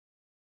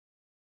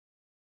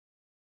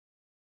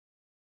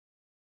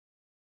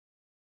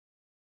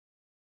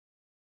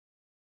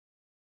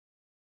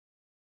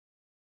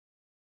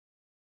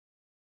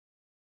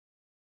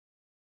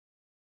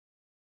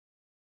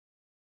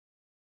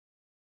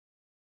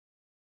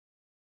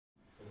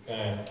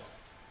Okay.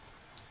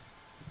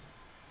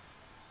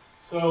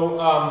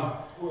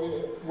 So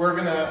we're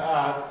going to,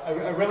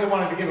 I really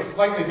wanted to give a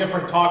slightly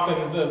different talk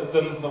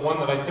than the one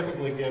that I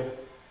typically give,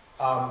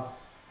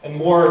 and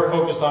more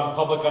focused on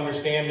public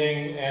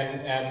understanding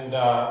and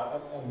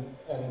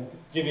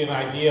give you an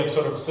idea of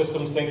sort of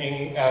systems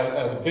thinking at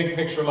a big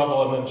picture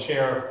level, and then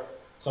share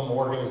some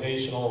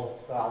organizational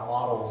style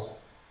models.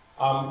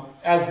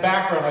 As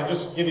background, I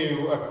just give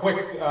you a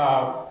quick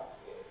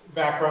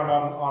background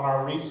on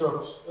our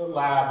research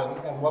lab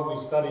and what we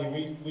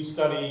study. We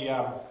study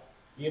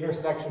the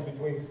intersection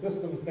between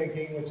systems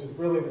thinking, which is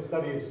really the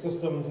study of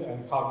systems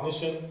and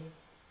cognition,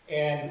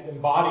 and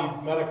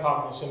embodied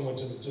metacognition,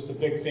 which is just a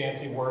big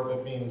fancy word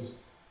that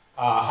means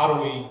how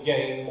do we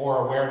gain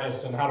more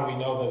awareness and how do we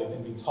know that it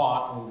can be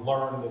taught and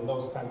learned and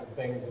those kinds of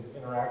things and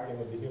interacting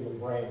with the human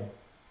brain.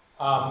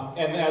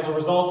 And as a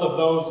result of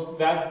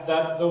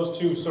those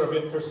two sort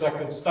of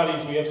intersected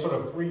studies, we have sort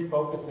of three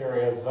focus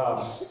areas.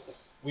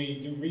 We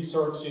do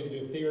research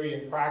into theory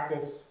and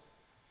practice,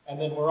 and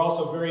then we're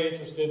also very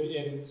interested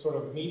in sort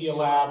of media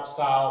lab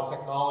style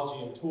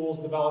technology and tools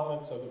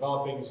development, so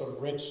developing sort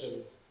of rich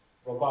and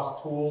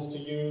robust tools to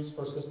use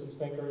for systems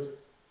thinkers.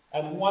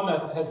 And one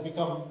that has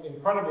become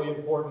incredibly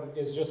important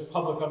is just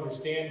public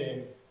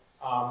understanding,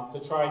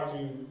 to try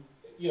to,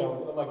 you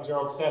know, like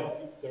Gerald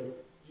said,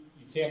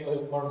 you can't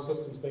learn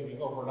systems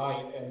thinking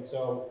overnight,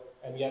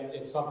 and yet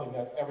it's something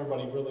that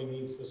everybody really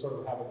needs to sort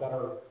of have a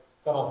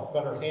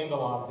better handle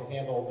on to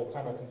handle the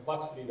kind of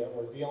complexity that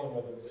we're dealing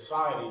with in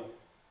society.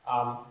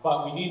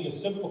 But we need to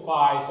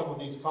simplify some of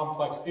these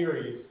complex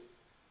theories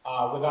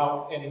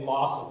without any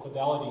loss of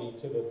fidelity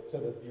to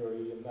the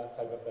theory and that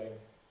type of thing.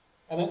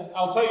 And then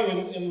I'll tell you,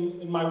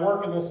 in my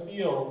work in this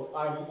field,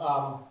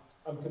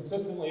 I'm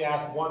consistently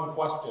asked one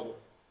question,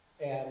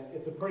 and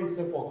it's a pretty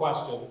simple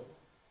question.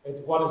 It's,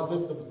 what is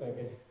systems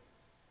thinking?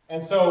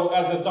 And so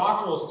as a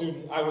doctoral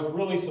student, I was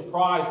really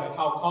surprised at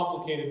how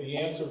complicated the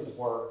answers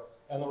were,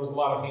 and there was a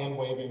lot of hand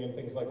waving and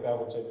things like that,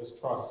 which I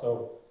distrust.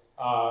 So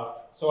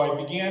I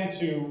began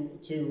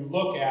to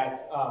look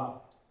at,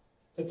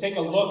 to take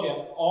a look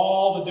at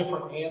all the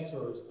different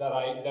answers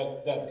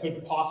that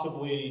could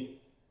possibly,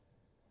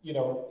 you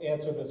know,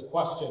 answer this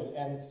question,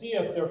 and see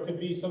if there could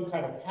be some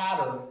kind of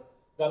pattern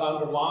that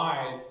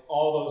underlie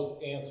all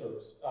those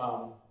answers.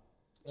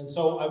 And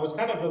so I was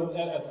kind of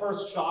at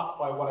first shocked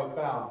by what I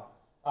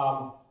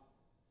found.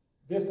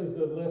 This is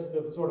a list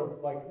of sort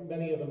of like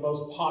many of the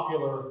most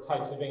popular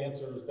types of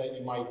answers that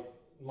you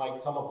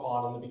might come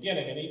upon in the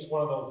beginning, and each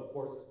one of those, of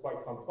course, is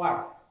quite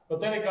complex. But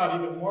then it got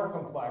even more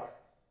complex.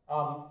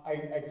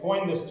 I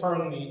coined this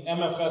term the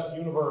MFS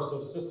universe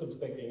of systems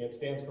thinking. It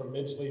stands for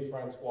Midgley,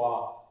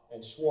 Francois,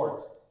 and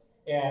Schwartz.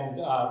 And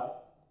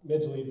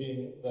Midgley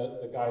being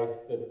the guy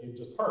that you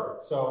just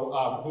heard.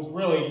 So who's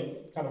really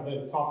kind of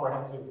the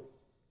comprehensive,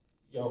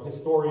 you know,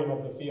 historian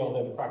of the field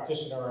and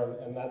practitioner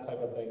and that type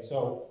of thing.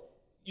 So,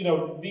 you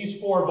know, these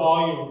 4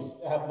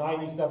 volumes have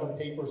 97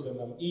 papers in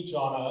them, each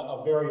on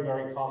a very,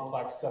 very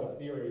complex set of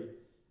theory.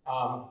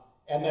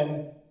 And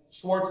then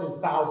Schwartz's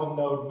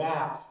 1,000-node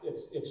map,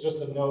 it's just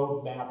a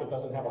node map. It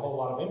doesn't have a whole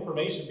lot of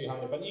information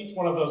behind it, but each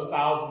one of those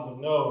thousands of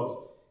nodes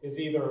is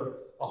either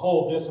a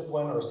whole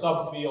discipline or a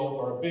subfield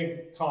or a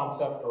big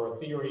concept or a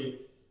theory.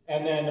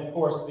 And then, of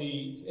course,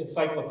 the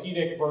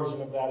encyclopedic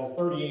version of that is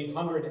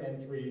 3,800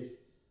 entries,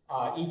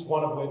 each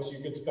one of which you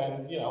could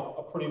spend, you know,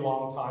 a pretty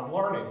long time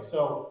learning.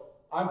 So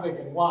I'm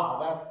thinking,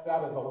 wow,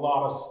 that is a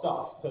lot of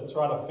stuff to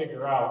try to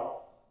figure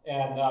out.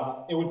 And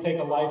it would take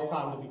a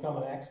lifetime to become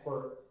an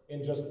expert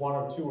in just 1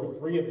 or 2 or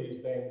 3 of these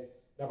things,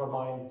 never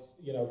mind,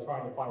 you know,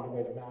 trying to find a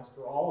way to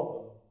master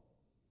all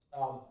of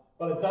them.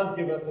 But it does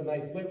give us a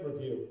nice lit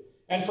review.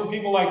 And for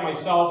people like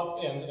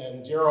myself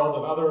and Gerald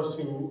and others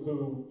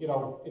who you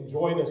know,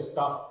 enjoy this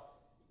stuff,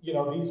 you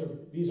know,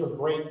 these are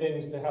great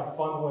things to have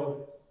fun with,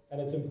 and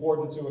it's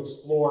important to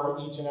explore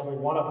each and every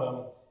one of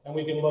them. And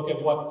we can look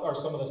at what are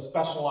some of the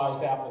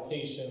specialized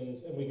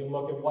applications, and we can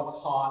look at what's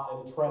hot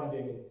and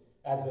trending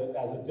as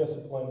a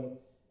discipline,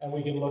 and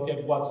we can look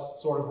at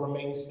what's sort of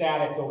remained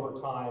static over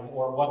time,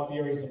 or what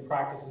theories and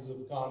practices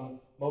have gone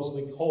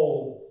mostly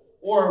cold,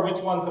 or which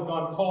ones have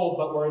gone cold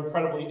but were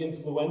incredibly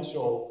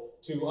influential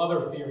to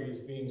other theories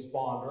being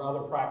spawned or other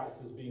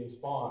practices being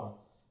spawned.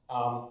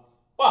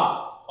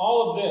 But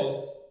all of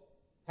this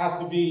has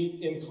to be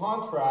in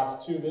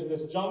contrast to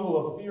this jungle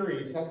of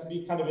theories, has to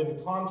be kind of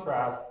in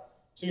contrast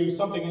to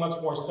something much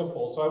more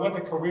simple. So I went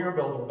to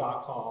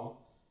careerbuilder.com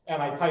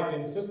and I typed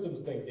in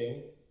systems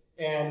thinking,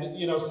 and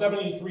you know,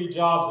 73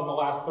 jobs in the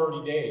last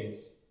 30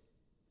 days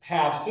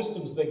have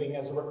systems thinking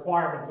as a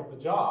requirement of the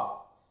job.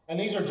 And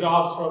these are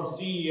jobs from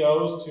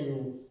CEOs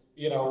to,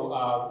 you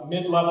know,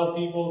 mid-level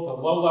people to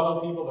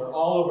low-level people. They're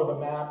all over the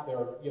map.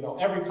 They're, you know,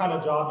 every kind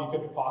of job you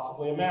could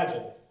possibly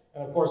imagine.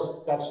 And of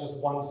course, that's just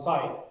one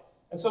site.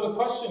 And so the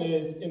question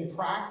is, in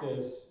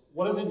practice,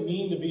 what does it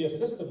mean to be a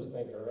systems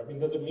thinker? I mean,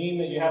 does it mean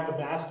that you have to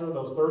master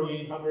those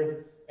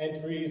 3,800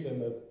 entries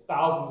and the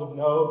thousands of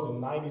nodes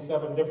and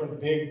 97 different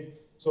big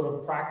sort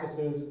of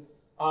practices?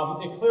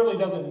 it clearly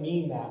doesn't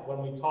mean that when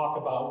we talk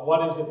about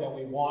what is it that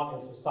we want in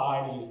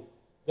society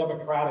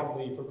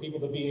democratically for people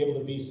to be able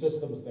to be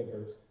systems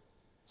thinkers.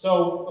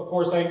 So, of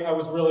course, I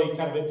was really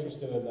kind of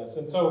interested in this.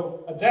 And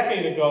so a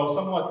decade ago,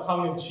 somewhat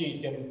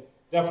tongue-in-cheek and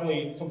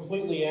definitely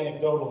completely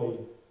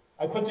anecdotally,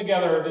 I put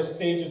together this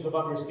Stages of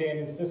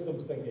Understanding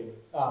Systems Thinking,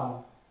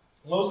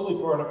 mostly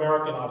for an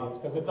American audience,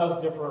 because it does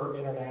differ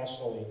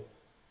internationally.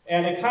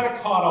 And it kind of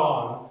caught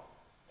on,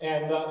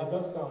 and it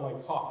does sound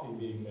like coffee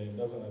being made,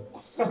 doesn't it?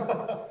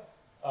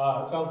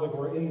 It sounds like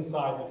we're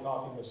inside the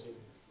coffee machine.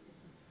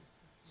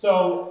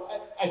 So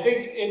I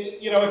think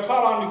it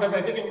caught on because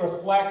I think it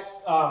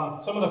reflects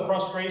some of the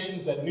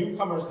frustrations that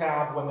newcomers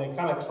have when they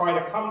kind of try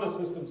to come to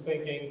systems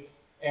thinking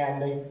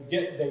and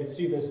they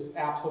see this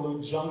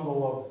absolute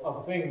jungle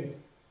of things.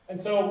 And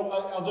so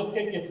I'll just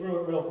take you through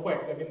it real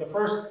quick. I mean, the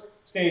first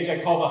stage I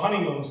call the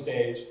honeymoon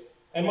stage,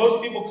 and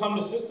most people come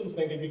to systems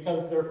thinking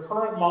because their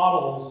current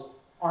models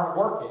aren't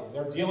working.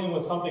 They're dealing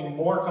with something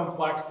more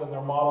complex than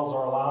their models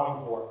are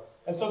allowing for.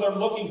 And so they're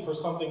looking for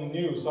something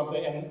new,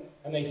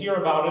 and they hear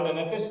about it, and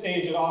at this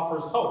stage it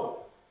offers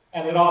hope.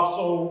 And it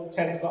also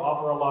tends to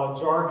offer a lot of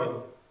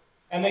jargon.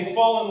 And they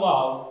fall in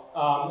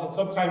love, and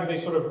sometimes they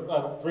sort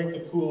of drink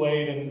the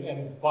Kool-Aid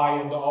and buy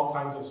into all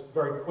kinds of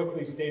very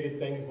quickly stated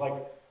things like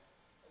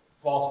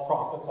false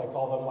prophets, I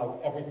call them,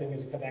 like everything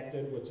is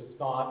connected, which it's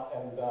not,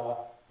 and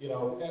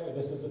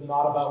this is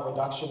not about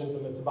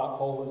reductionism, it's about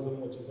holism,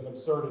 which is an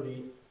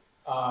absurdity.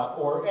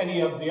 Or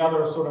any of the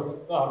other sort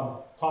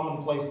of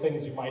commonplace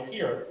things you might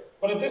hear.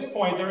 But at this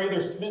point, they're either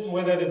smitten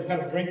with it and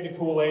kind of drink the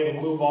Kool-Aid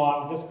and move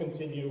on,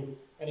 discontinue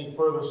any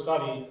further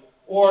study,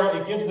 or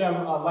it gives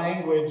them a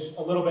language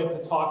a little bit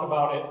to talk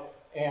about it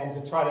and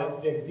to try to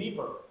dig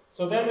deeper.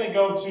 So then they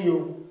go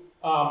to,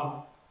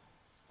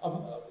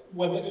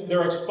 when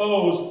they're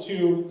exposed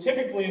to,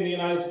 typically in the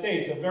United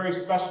States, a very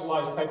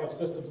specialized type of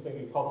systems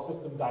thinking called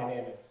system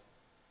dynamics.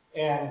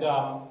 And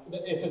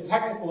it's a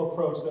technical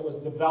approach that was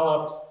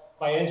developed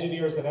by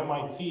engineers at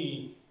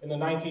MIT in the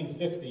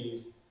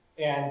 1950s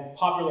and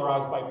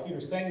popularized by Peter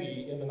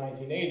Senge in the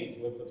 1980s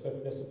with The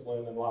Fifth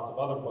Discipline and lots of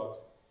other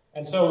books.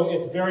 And so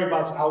it's very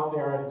much out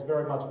there, and it's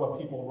very much what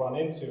people run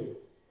into.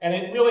 And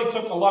it really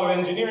took a lot of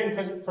engineering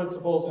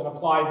principles and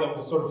applied them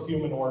to sort of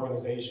human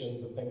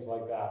organizations and things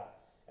like that.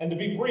 And to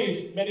be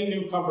brief, many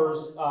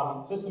newcomers,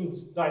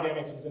 systems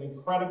dynamics is an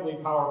incredibly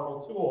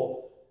powerful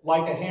tool,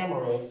 like a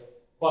hammer is.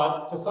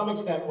 But to some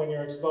extent, when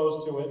you're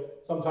exposed to it,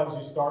 sometimes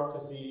you start to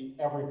see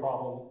every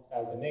problem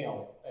as a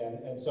nail.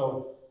 And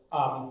so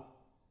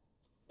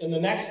in the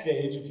next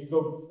stage, if you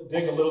go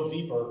dig a little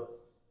deeper,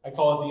 I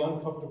call it the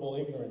uncomfortable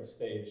ignorance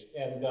stage.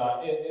 And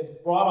it's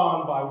brought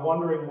on by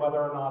wondering whether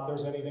or not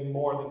there's anything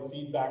more than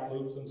feedback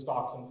loops and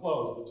stocks and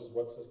flows, which is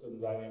what system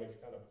dynamics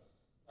kind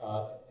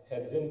of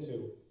heads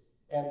into.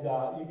 And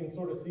you can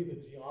sort of see the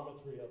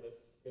geometry of it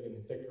getting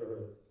thicker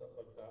and stuff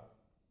like that.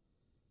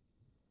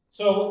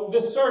 So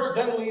this search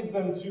then leads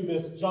them to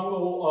this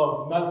jungle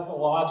of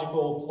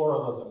methodological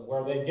pluralism,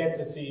 where they get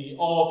to see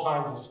all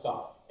kinds of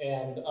stuff.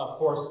 And of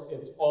course,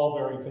 it's all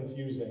very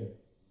confusing.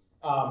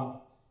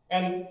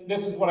 And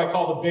this is what I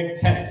call the big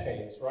tent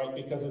phase, right?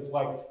 Because it's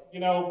like,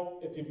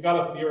 if you've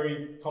got a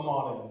theory, come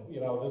on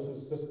in. This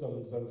is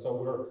systems, and so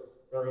we're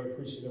very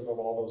appreciative of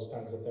all those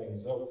kinds of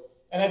things.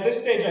 And at this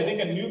stage, I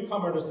think a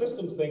newcomer to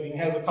systems thinking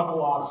has a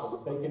couple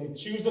options. They can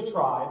choose a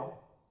tribe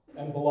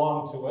and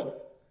belong to it.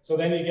 So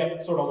then you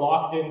get sort of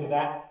locked into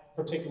that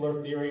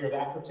particular theory or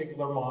that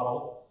particular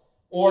model.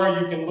 Or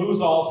you can lose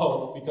all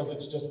hope because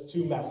it's just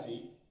too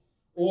messy.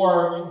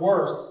 Or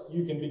worse,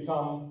 you can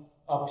become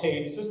a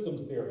paid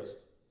systems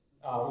theorist,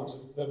 which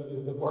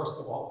is the worst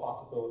of all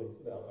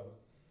possibilities.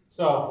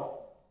 So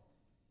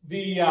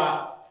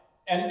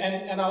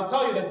and I'll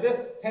tell you that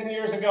this 10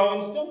 years ago,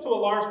 and still to a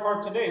large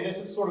part today, this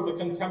is sort of the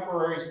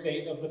contemporary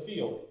state of the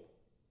field.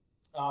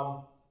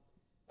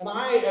 And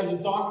I, as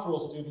a doctoral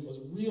student, was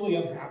really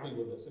unhappy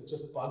with this. It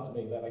just bugged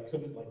me that I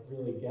couldn't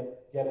really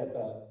get at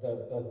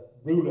the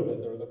root of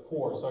it or the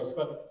core. So I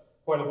spent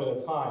quite a bit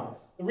of time.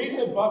 The reason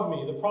it bugged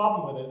me, the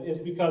problem with it, is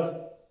because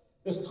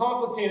this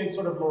complicated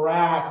sort of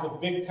morass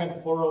of big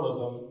tent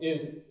pluralism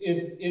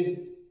is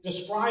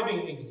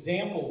describing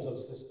examples of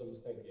systems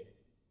thinking.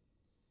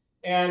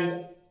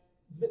 And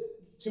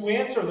to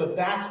answer that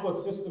that's what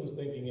systems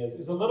thinking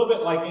is a little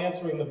bit like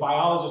answering the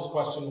biologist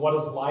question, what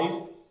is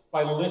life,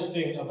 by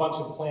listing a bunch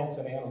of plants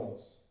and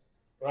animals,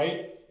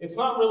 right? It's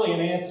not really an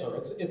answer.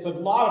 It's a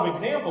lot of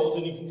examples,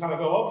 and you can kind of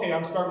go, okay,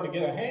 I'm starting to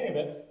get a hang of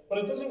it, but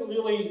it doesn't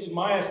really, in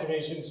my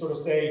estimation, sort of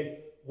say,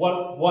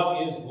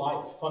 what is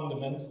life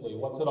fundamentally?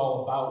 What's it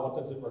all about? What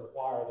does it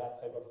require?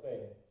 That type of thing.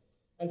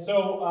 And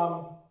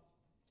so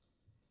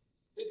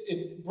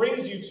it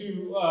brings you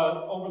to,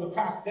 over the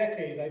past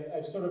decade,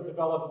 I've sort of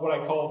developed what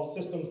I call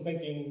systems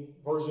thinking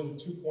version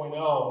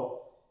 2.0,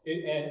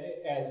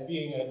 as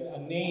being a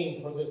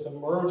name for this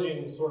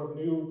emerging sort of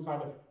new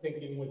kind of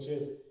thinking, which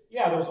is,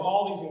 yeah, there's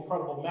all these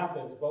incredible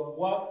methods, but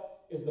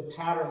what is the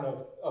pattern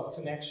of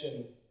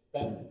connection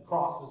that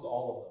crosses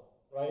all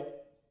of them, right?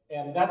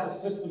 And that's a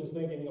systems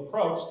thinking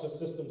approach to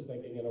systems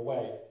thinking in a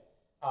way.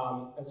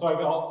 And so I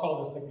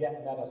call this the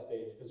get meta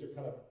stage, because you're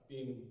kind of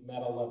being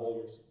meta level,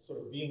 you're sort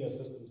of being a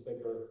systems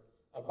thinker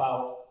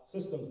about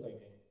systems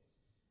thinking.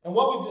 And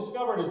what we've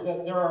discovered is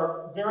that there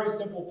are very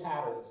simple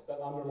patterns that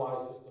underlie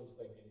systems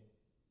thinking.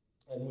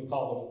 And we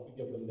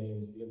give them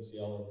names,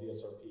 DMCL and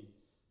DSRP.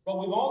 But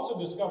we've also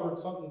discovered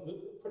something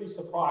pretty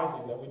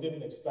surprising that we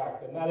didn't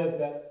expect, and that is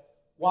that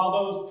while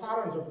those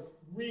patterns are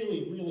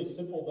really, really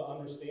simple to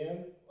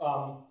understand,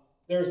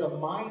 there's a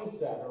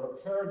mindset or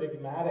a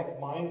paradigmatic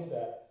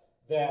mindset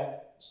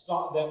that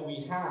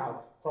we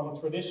have from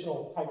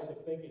traditional types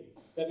of thinking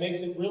that makes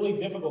it really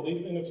difficult,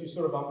 even if you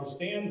sort of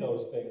understand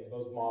those things,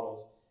 those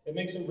models, it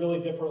makes it really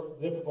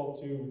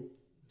difficult to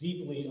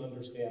deeply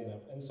understand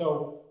them. And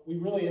so we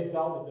really have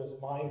dealt with this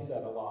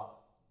mindset a lot.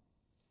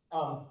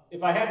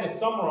 If I had to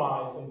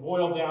summarize and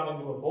boil down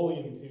into a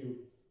Boolean cube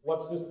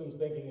what systems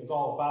thinking is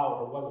all about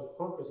or what its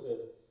purpose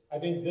is, I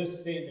think this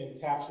statement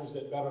captures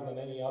it better than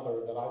any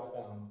other that I've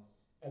found.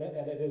 And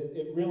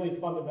it really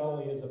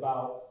fundamentally is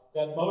about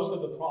that most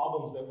of the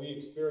problems that we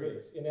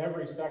experience in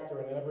every sector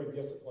and every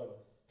discipline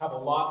have a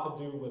lot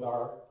to do with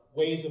our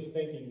ways of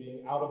thinking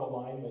being out of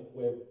alignment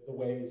with the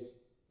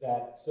ways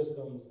that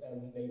systems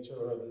and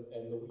nature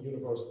and the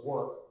universe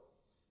work.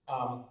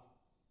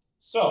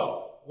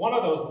 So one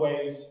of those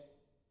ways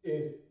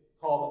is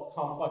called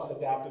complex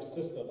adaptive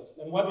systems.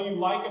 And whether you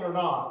like it or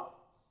not,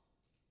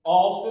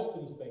 all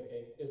systems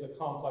thinking is a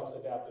complex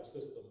adaptive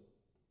system.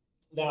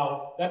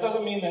 Now, that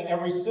doesn't mean that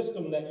every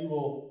system that you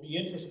will be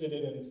interested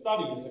in and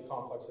study is a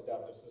complex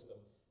adaptive system.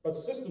 But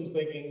systems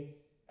thinking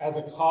as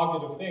a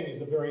cognitive thing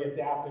is a very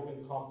adaptive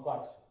and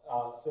complex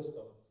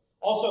system.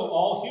 Also,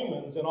 all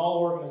humans and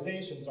all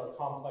organizations are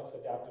complex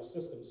adaptive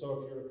systems. So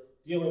if you're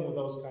dealing with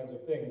those kinds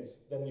of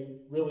things, then you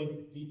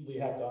really deeply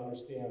have to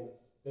understand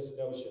this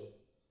notion.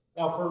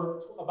 Now, for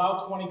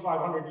about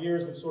 2,500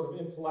 years of sort of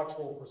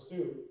intellectual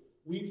pursuit,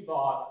 we've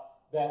thought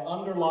that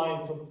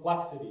underlying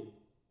complexity,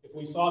 if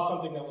we saw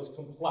something that was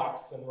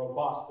complex and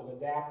robust and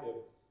adaptive,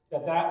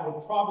 that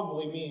would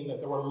probably mean that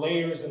there were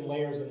layers and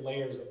layers and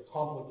layers of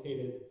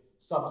complicated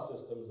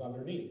subsystems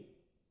underneath.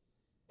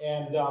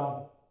 And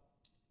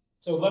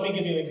so let me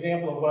give you an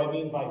example of what I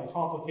mean by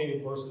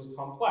complicated versus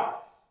complex.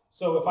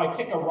 So if I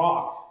kick a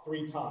rock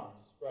 3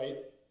 times, right?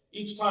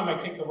 Each time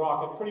I kick the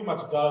rock, it pretty much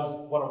does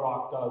what a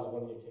rock does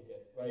when you kick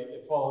it, right?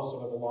 It follows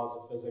sort of the laws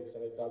of physics,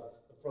 and it does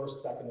the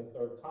first, second, and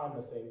third time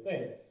the same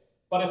thing.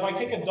 But if I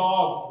kick a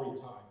dog 3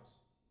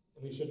 times,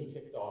 and you shouldn't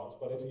kick dogs,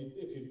 but if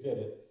you did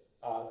it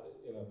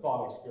in a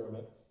thought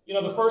experiment, you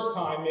know, the first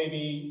time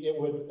maybe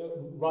it would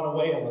run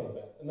away a little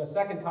bit, and the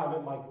second time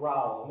it might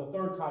growl, and the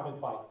third time it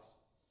bites.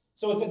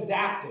 So it's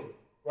adapting,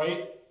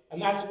 right?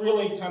 And that's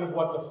really kind of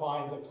what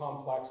defines a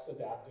complex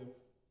adaptive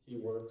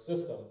keyword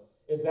system,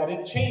 is that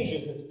it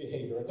changes its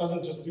behavior. It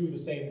doesn't just do the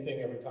same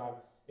thing every time,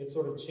 it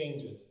sort of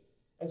changes.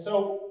 And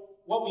so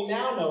what we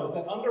now know is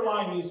that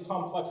underlying these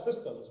complex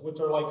systems, which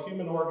are like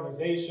human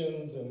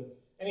organizations and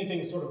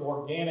anything sort of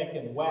organic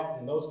and wet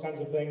and those kinds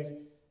of things,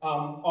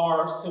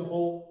 are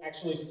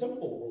actually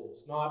simple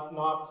rules, not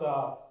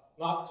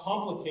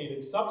complicated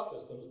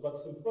subsystems, but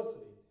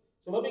simplicity.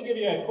 So let me give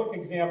you a quick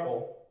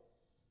example.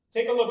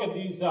 Take a look at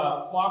these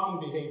flocking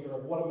behavior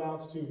of what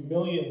amounts to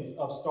millions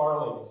of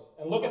starlings,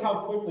 and look at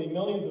how quickly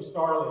millions of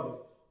starlings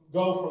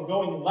go from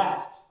going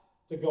left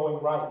to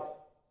going right.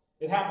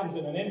 It happens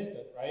in an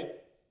instant, right?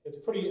 It's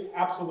pretty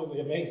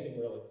absolutely amazing,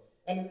 really.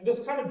 And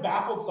this kind of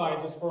baffled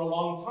scientists for a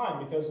long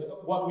time, because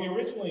what we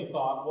originally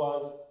thought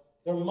was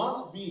there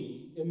must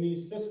be, in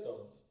these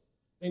systems,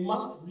 they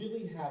must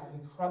really have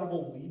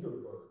incredible leader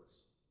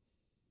birds,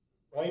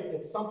 right?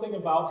 It's something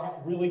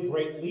about really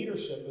great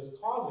leadership is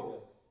causing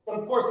this. But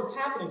of course, it's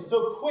happening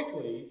so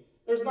quickly,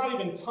 there's not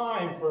even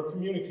time for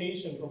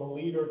communication from a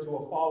leader to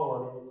a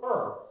follower to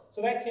occur.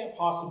 So that can't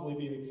possibly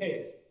be the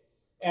case.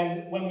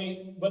 And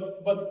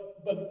but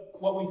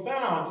what we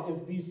found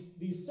is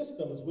these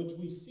systems, which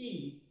we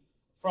see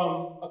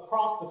from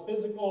across the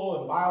physical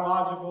and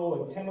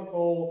biological and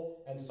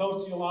chemical and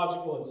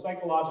sociological and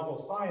psychological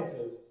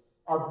sciences,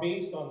 are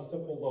based on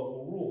simple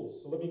local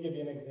rules. So let me give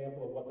you an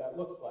example of what that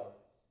looks like.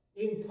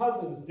 Ian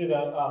Cousins did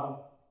a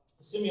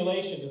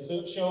simulation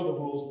to show the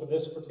rules for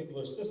this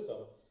particular system.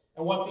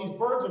 And what these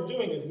birds are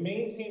doing is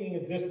maintaining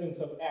a distance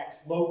of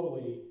X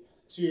locally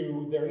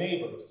to their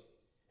neighbors.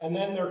 And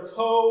then they're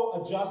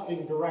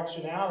co-adjusting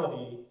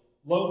directionality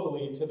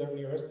locally to their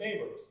nearest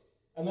neighbors.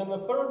 And then the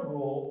third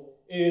rule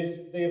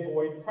is they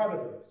avoid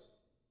predators.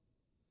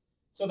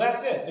 So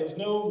that's it. There's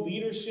no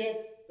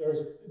leadership.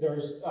 There's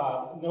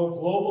no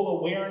global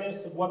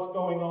awareness of what's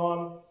going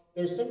on.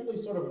 There's simply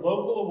sort of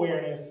local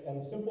awareness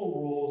and simple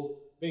rules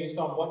based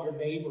on what your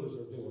neighbors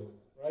are doing,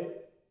 right?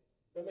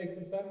 Does that make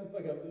some sense? It's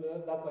like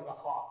that's like a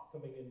hawk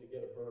coming in to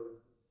get a bird.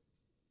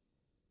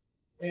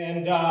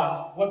 And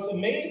what's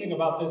amazing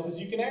about this is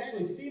you can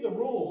actually see the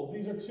rules.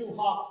 These are 2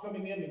 hawks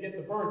coming in to get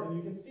the birds, and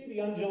you can see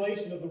the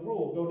undulation of the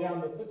rule go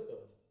down the system,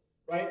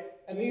 right?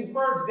 And these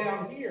birds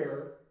down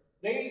here,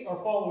 they are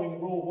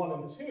following rule 1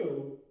 and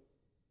 2,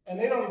 and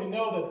they don't even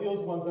know that those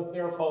ones up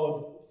there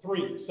followed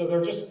 3. So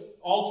they're just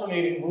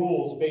alternating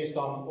rules based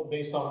on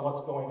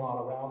what's going on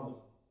around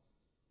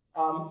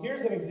them.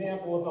 Here's an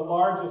example of the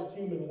largest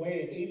human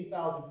wave,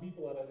 80,000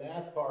 people at a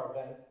NASCAR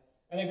event.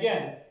 And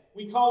again,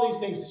 we call these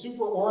things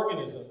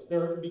superorganisms.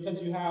 They're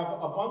because you have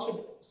a bunch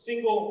of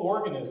single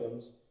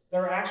organisms that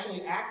are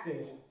actually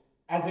acting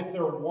as if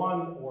they're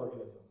one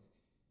organism,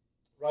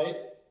 right?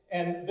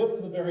 And this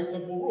is a very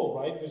simple rule,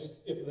 right?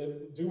 Just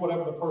do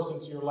whatever the person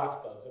to your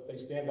left does. If they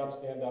stand up,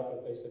 stand up.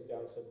 If they sit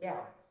down, sit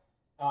down.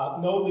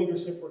 No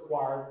leadership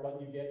required,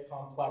 but you get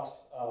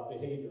complex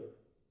behavior.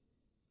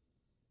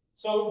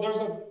 So there's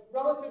a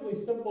relatively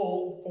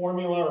simple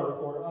formula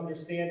or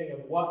understanding of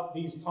what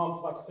these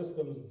complex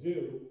systems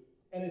do.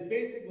 And it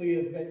basically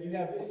is that you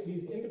have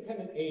these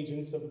independent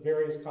agents of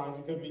various kinds.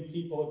 It could be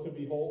people, it could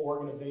be whole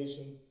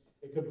organizations,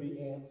 it could be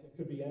ants, it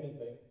could be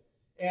anything.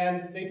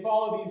 And they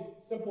follow these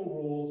simple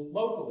rules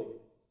locally.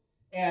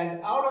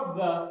 And out of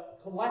the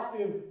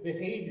collective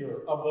behavior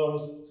of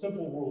those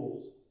simple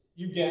rules,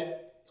 you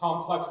get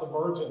complex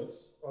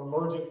emergence or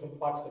emergent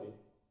complexity.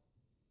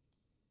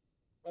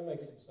 That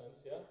makes some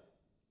sense, yeah?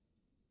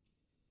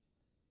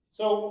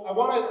 So I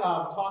want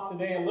to talk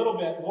today a little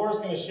bit. Laura's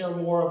going to share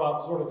more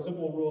about sort of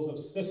simple rules of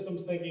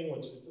systems thinking,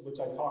 which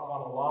I talk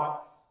on a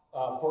lot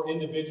for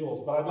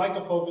individuals. But I'd like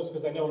to focus,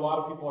 because I know a lot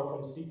of people are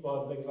from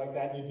SEPA and things like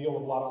that, and you deal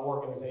with a lot of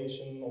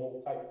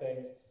organizational type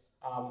things.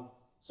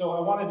 So I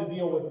wanted to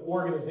deal with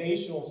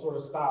organizational sort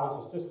of styles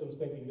of systems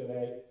thinking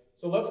today.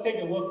 So let's take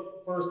a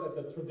look first at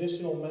the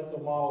traditional mental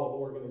model of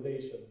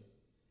organizations.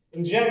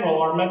 In general,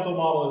 our mental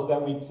model is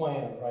that we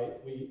plan, right?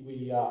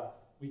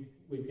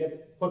 We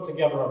get put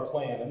together a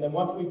plan, and then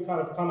once we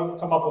kind of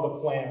come up with a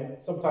plan,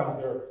 sometimes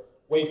they're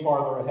way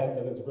farther ahead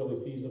than it's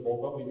really feasible,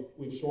 but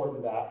we've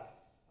shortened that.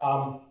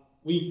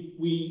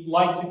 We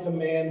like to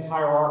command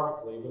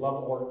hierarchically. We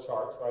love org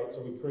charts, right?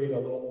 So we create a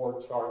little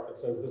org chart that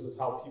says this is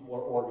how people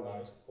are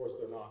organized. Of course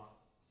they're not,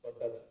 but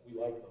we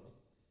like them.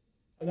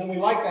 And then we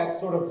like that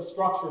sort of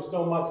structure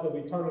so much that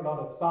we turn it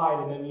on its side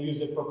and then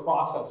use it for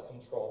process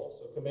control,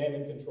 so command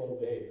and control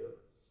behavior.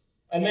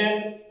 And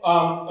then,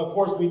 of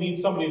course, we need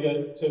somebody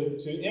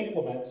to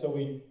implement, so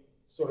we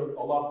sort of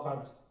a lot of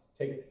times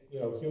take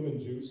human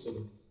juice,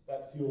 and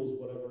that fuels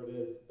whatever it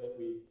is that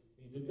we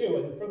need to do.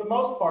 And for the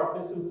most part,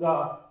 this is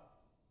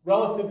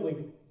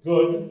relatively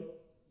good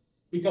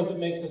because it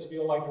makes us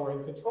feel like we're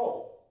in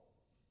control.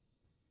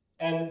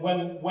 And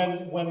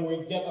when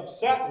we get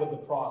upset with the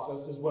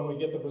process is when we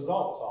get the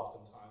results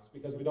oftentimes,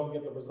 because we don't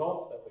get the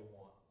results that we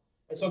want.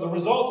 And so the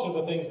results are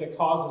the things that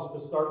cause us to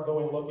start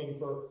going looking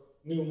for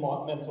new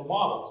mental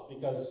models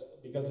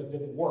because it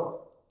didn't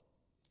work.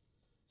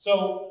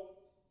 So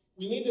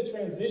we need to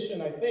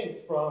transition, I think,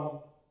 from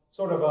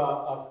sort of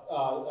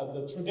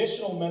the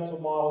traditional mental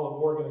model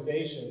of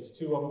organizations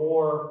to a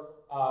more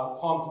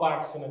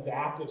complex and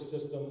adaptive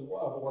system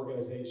of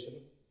organization.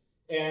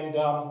 And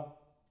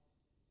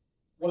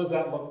what does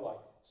that look like?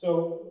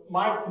 So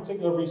my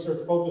particular research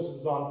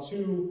focuses on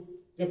two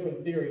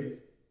different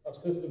theories of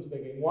systems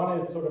thinking. One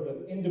is sort of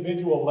an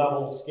individual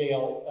level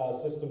scale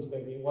systems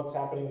thinking, what's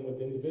happening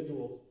with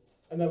individuals.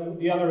 And then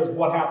the other is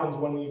what happens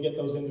when you get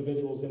those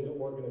individuals into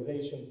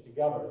organizations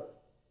together.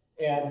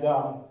 And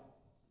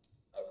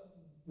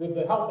with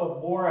the help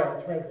of Laura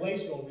and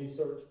translational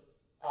research,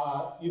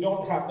 you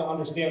don't have to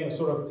understand the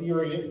sort of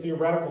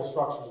theoretical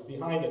structures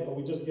behind it, but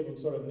we just give them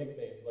sort of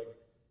nicknames like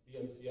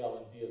BMCL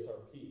and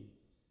DSRP.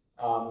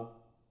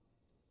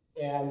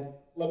 And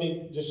let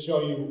me just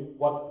show you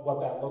what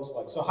that looks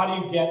like. So how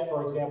do you get,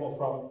 for example,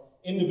 from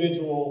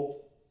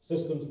individual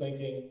systems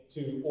thinking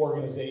to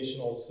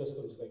organizational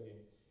systems thinking?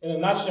 In a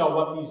nutshell,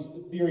 what these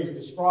theories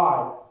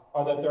describe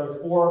are that there are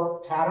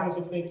four patterns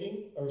of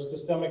thinking, or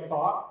systemic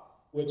thought,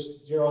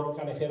 which Gerald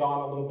kind of hit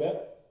on a little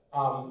bit.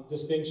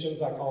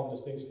 Distinctions, I call them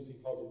distinctions, he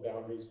calls them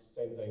boundaries,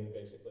 same thing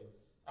basically.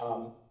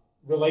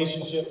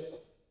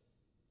 Relationships,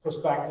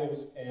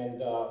 perspectives,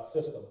 and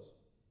systems.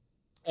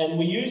 And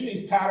we use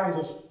these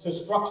patterns to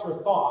structure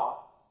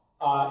thought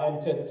and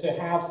to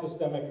have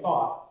systemic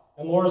thought.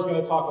 And Laura's going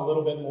to talk a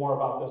little bit more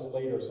about this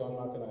later, so I'm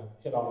not going to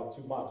hit on it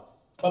too much.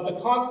 But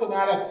the constant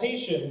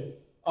adaptation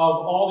of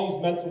all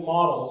these mental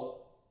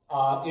models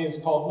is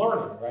called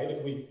learning, right?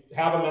 If we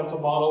have a mental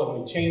model and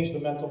we change the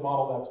mental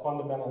model, that's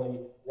fundamentally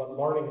what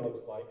learning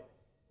looks like.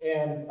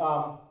 And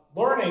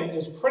learning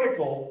is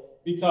critical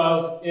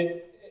because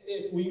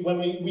when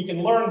we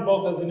can learn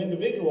both as an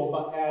individual,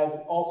 but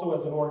also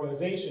as an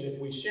organization if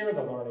we share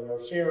the learning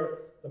or share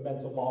the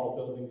mental model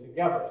building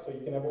together. So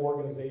you can have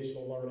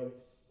organizational learning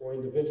or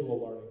individual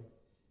learning.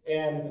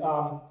 And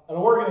an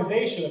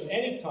organization of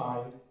any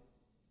kind,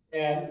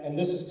 and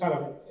this is kind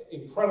of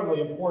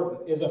incredibly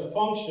important, is a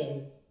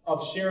function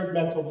of shared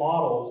mental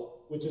models,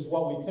 which is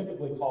what we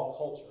typically call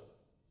culture.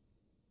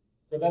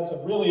 So that's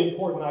a really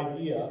important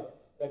idea,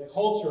 that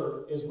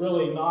culture is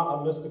really not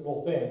a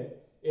mystical thing.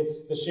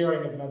 It's the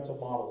sharing of mental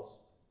models.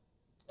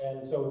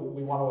 And so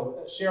we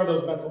want to share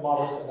those mental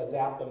models and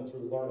adapt them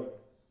through learning.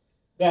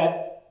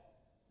 That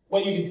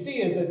what you can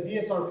see is that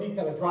DSRP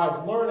kind of drives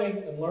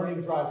learning, and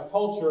learning drives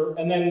culture,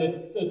 and then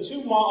the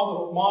two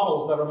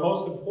models that are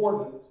most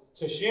important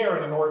to share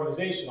in an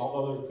organization,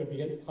 although there could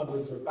be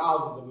hundreds or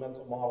thousands of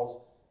mental models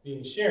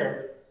being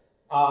shared,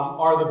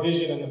 are the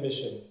vision and the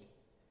mission.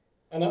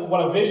 And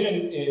what a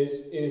vision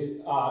is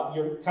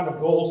your kind of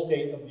goal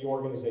state of the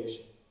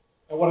organization.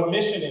 And what a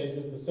mission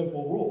is the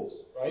simple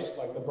rules, right?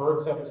 Like the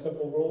birds have the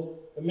simple rules.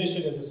 The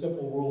mission is a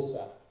simple rule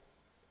set.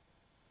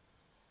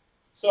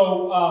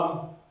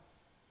 So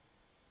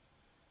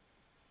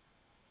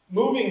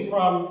moving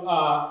from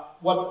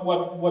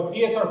what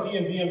DSRP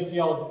and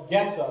VMCL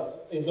gets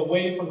us is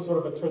away from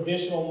sort of a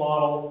traditional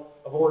model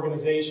of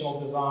organizational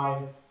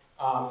design.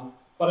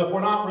 But if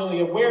we're not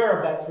really aware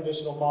of that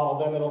traditional model,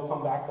 then it'll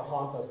come back to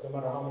haunt us no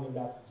matter how many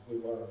methods we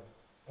learn.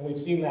 And we've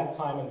seen that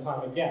time and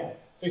time again.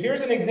 So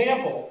here's an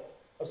example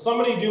of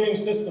somebody doing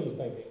systems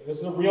thinking. This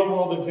is a real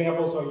world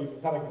example, so you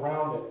can kind of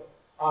ground it.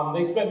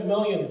 They spent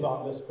millions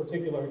on this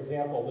particular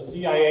example. The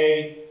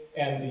CIA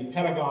and the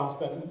Pentagon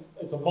spent,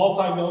 it's a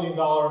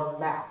multi-million-dollar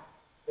map.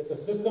 It's a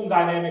system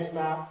dynamics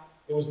map.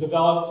 It was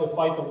developed to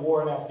fight the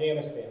war in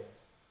Afghanistan.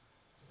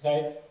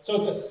 Okay? So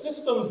it's a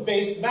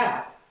systems-based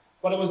map,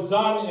 but it was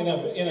done in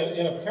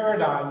a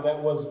paradigm that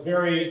was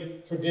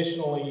very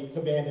traditionally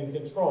command and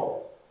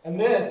control. And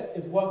this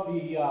is what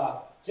the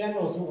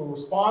generals who were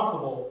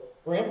responsible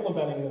for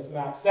implementing this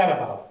map said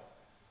about it.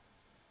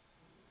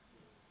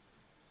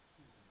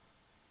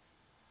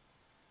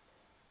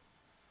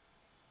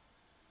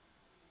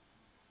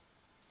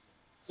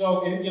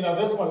 So,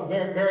 this one,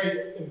 very,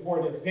 very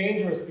important. It's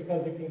dangerous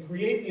because it can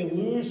create the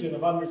illusion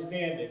of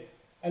understanding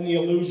and the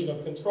illusion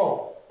of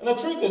control. And the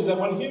truth is that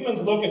when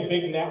humans look at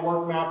big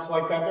network maps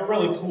like that, they're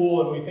really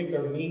cool and we think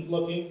they're neat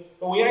looking,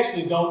 but we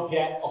actually don't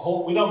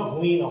we don't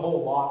glean a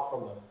whole lot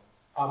from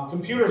them.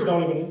 Computers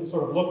don't even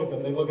sort of look at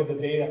them, they look at the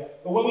data.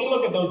 But when we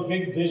look at those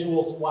big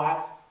visual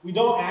splats, we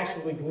don't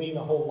actually glean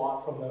a whole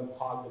lot from them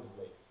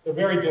cognitively. They're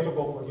very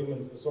difficult for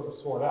humans to sort of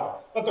sort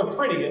out. But they're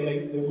pretty and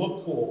they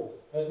look cool.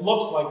 And it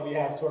looks like we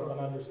have sort of an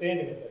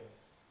understanding of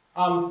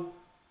things.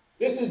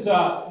 This is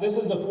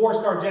a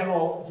four-star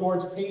general,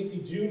 George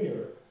Casey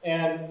Jr.,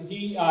 and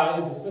he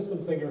is a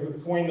systems thinker who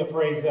coined the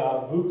phrase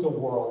VUCA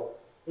world,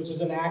 which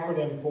is an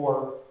acronym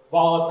for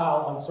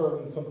volatile,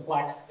 uncertain,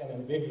 complex, and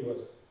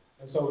ambiguous.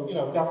 And so,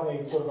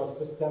 definitely sort of a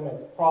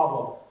systemic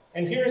problem.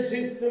 And here's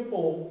his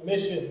simple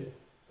mission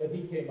that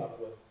he came up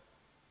with.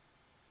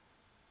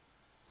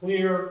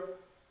 Clear,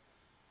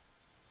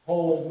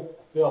 hold,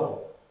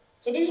 build.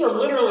 So these are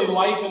literally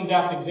life and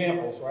death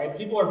examples, right?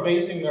 People are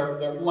basing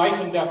their life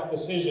and death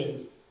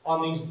decisions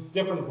on these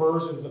different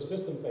versions of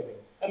systems thinking.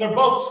 And they're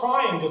both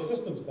trying to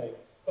systems think,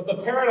 but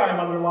the paradigm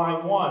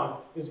underlying one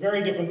is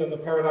very different than the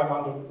paradigm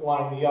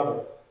underlying the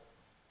other.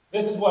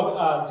 This is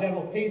what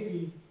General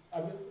Casey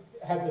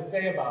had to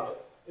say about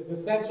it. It's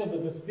essential to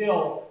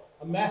distill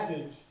a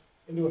message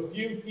into a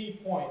few key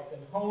points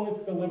and hone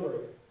its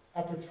delivery.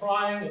 After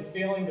trying and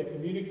failing to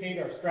communicate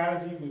our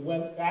strategy, we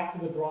went back to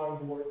the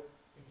drawing board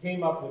and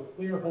came up with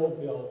clear,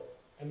 hold, build,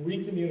 and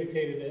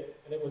recommunicated it,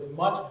 and it was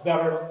much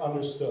better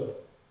understood.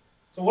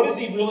 So what is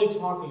he really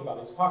talking about?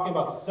 He's talking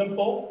about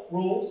simple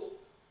rules,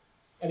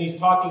 and he's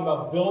talking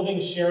about building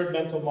shared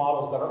mental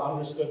models that are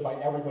understood by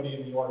everybody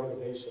in the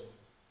organization.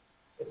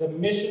 It's a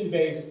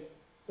mission-based,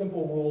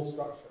 simple rule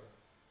structure.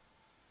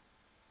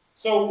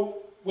 So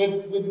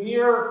with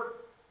near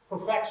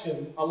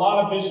perfection, a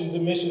lot of visions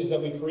and missions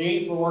that we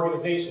create for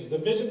organizations,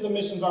 and visions and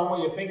missions aren't what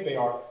you think they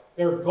are.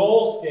 They're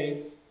goal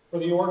states for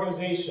the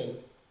organization,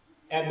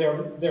 and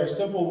they're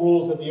simple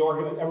rules that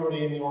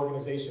everybody in the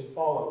organization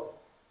follows.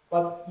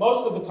 But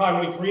most of the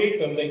time we create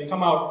them, they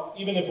come out,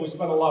 even if we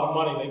spend a lot of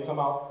money, they come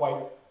out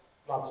quite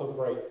not so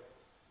great.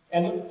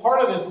 And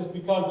part of this is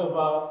because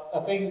of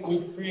a thing we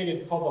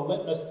created called the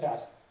litmus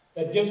test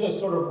that gives us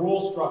sort of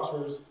rule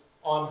structures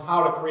on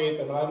how to create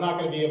them. And I'm not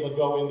going to be able to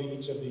go into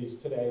each of these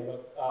today,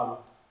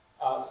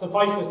 but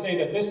suffice to say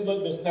that this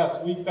litmus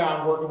test we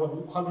found working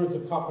with hundreds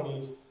of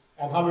companies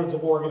and hundreds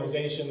of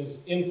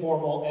organizations,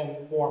 informal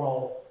and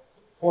formal,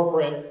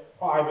 corporate,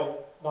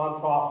 private,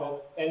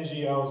 nonprofit,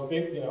 NGOs,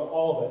 big,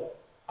 all of it,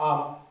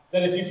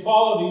 that if you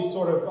follow these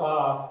sort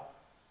of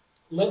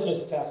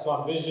litmus tests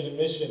on vision and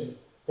mission,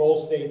 goal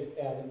states,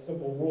 and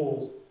simple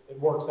rules, it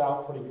works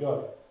out pretty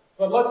good.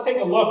 But let's take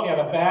a look at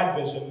a bad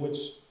vision, which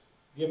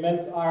the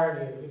immense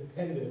irony is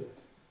intended.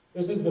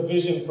 This is the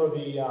vision for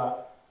the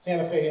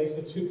Santa Fe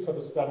Institute for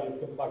the Study of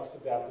Complex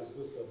Adaptive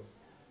Systems.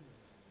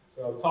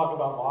 So talk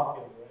about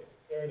lock-in, right?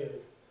 There it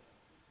is.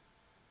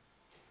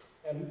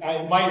 And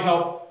it might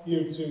help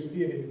you to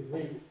see it in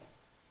Greek.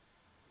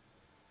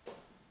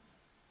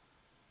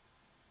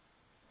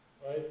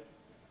 Right?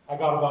 I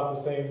got about the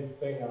same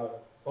thing out of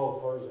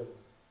both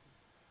versions.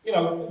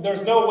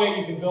 There's no way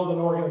you can build an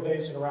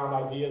organization around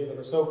ideas that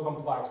are so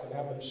complex and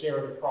have them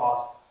shared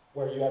across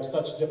where you have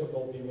such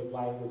difficulty with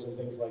language and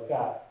things like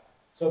that.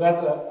 So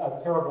that's a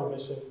terrible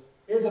mission.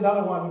 Here's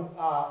another one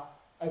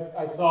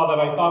I saw that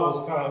I thought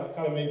was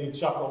kind of made me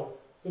chuckle.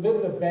 So this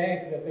is a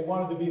bank that they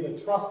wanted to be the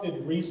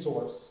trusted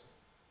resource.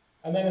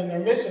 And then in their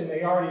mission,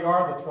 they already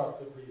are the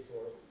trusted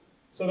resource.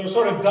 So they're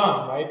sort of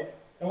done, right?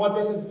 And what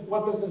this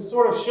is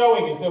sort of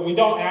showing is that we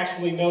don't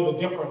actually know the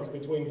difference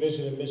between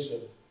vision and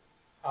mission.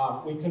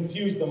 We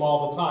confuse them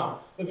all the time.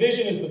 The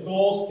vision is the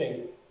goal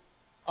state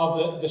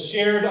of the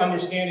shared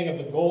understanding of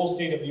the goal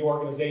state of the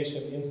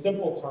organization in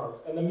simple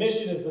terms. And the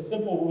mission is the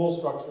simple rule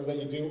structure that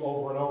you do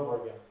over and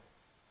over again.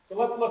 So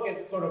let's look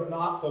at sort of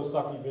not so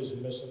sucky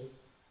vision missions.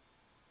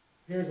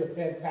 Here's a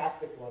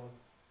fantastic one.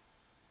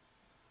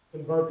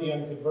 Convert the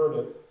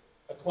unconverted.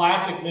 A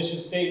classic mission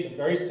statement,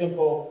 very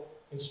simple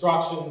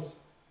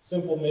instructions,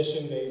 simple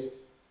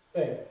mission-based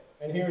thing.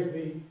 And here's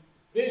the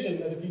vision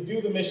that if you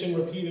do the mission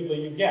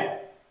repeatedly, you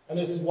get. And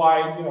this is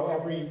why, you know,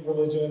 every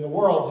religion in the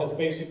world has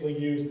basically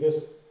used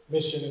this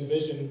mission and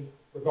vision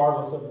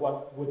regardless of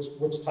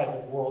which type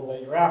of world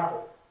that you're after.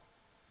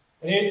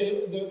 And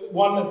the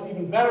one that's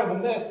even better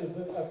than this is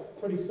a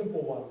pretty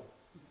simple one.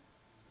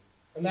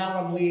 And that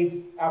one leads,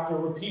 after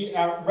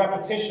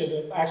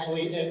repetition,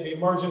 actually the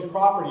emergent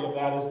property of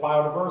that is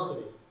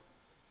biodiversity.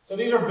 So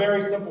these are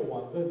very simple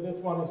ones. This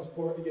one is,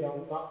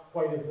 not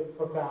quite as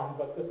profound,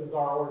 but this is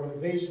our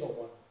organizational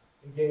one.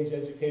 Engage,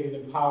 educate, and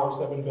empower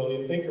 7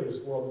 billion thinkers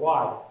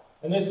worldwide.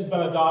 And this has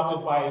been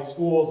adopted by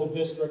schools and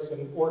districts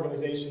and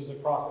organizations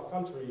across the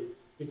country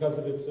because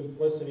of its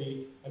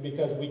simplicity and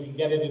because we can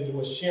get it into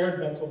a shared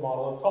mental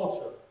model of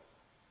culture.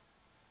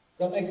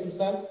 Does that make some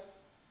sense?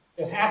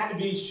 It has to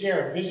be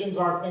shared. Visions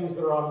aren't things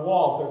that are on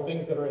walls, they're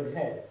things that are in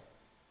heads.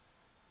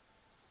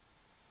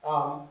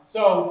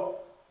 So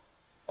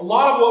a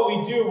lot of what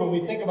we do when we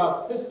think about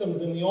systems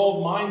in the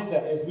old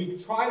mindset is we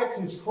try to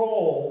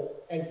control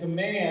and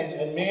command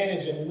and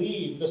manage and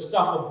lead the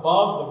stuff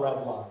above the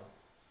red line.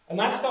 And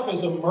that stuff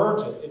is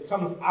emergent. It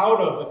comes out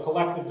of the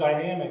collective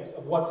dynamics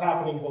of what's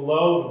happening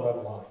below the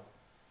red line.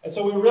 And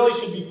so we really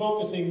should be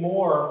focusing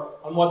more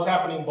on what's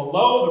happening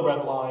below the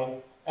red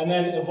line and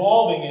then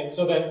evolving it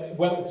so that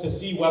to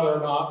see whether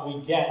or not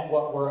we get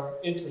what we're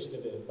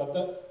interested in.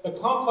 But the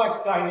complex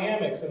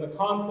dynamics and the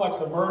complex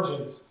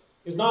emergence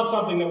is not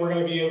something that we're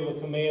going to be able to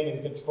command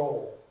and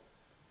control.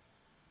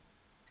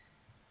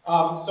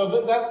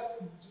 So that's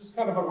just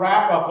kind of a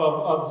wrap-up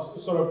of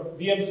sort of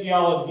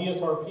VMCL and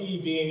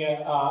DSRP being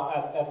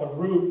at the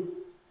root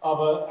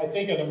of, I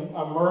think, an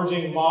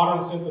emerging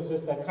modern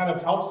synthesis that kind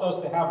of helps us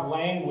to have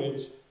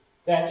language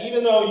that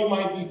even though you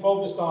might be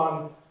focused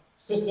on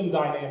system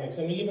dynamics,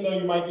 and even though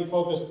you might be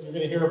focused, you're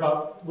going to hear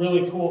about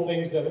really cool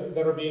things that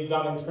are being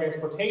done in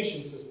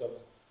transportation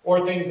systems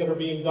or things that are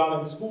being done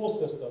in school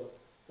systems,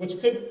 which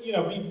could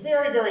be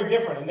very, very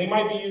different, and they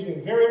might be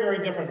using very,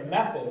 very different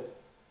methods.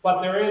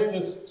 But there is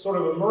this sort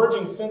of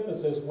emerging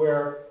synthesis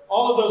where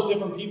all of those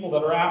different people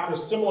that are after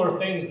similar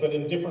things but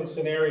in different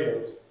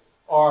scenarios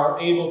are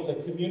able to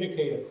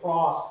communicate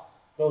across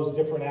those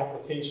different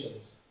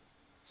applications.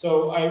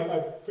 So I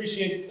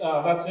appreciate,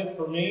 that's it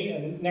for me.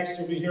 And next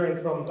you'll be hearing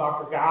from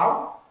Dr.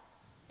 Gao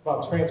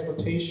about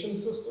transportation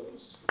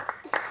systems.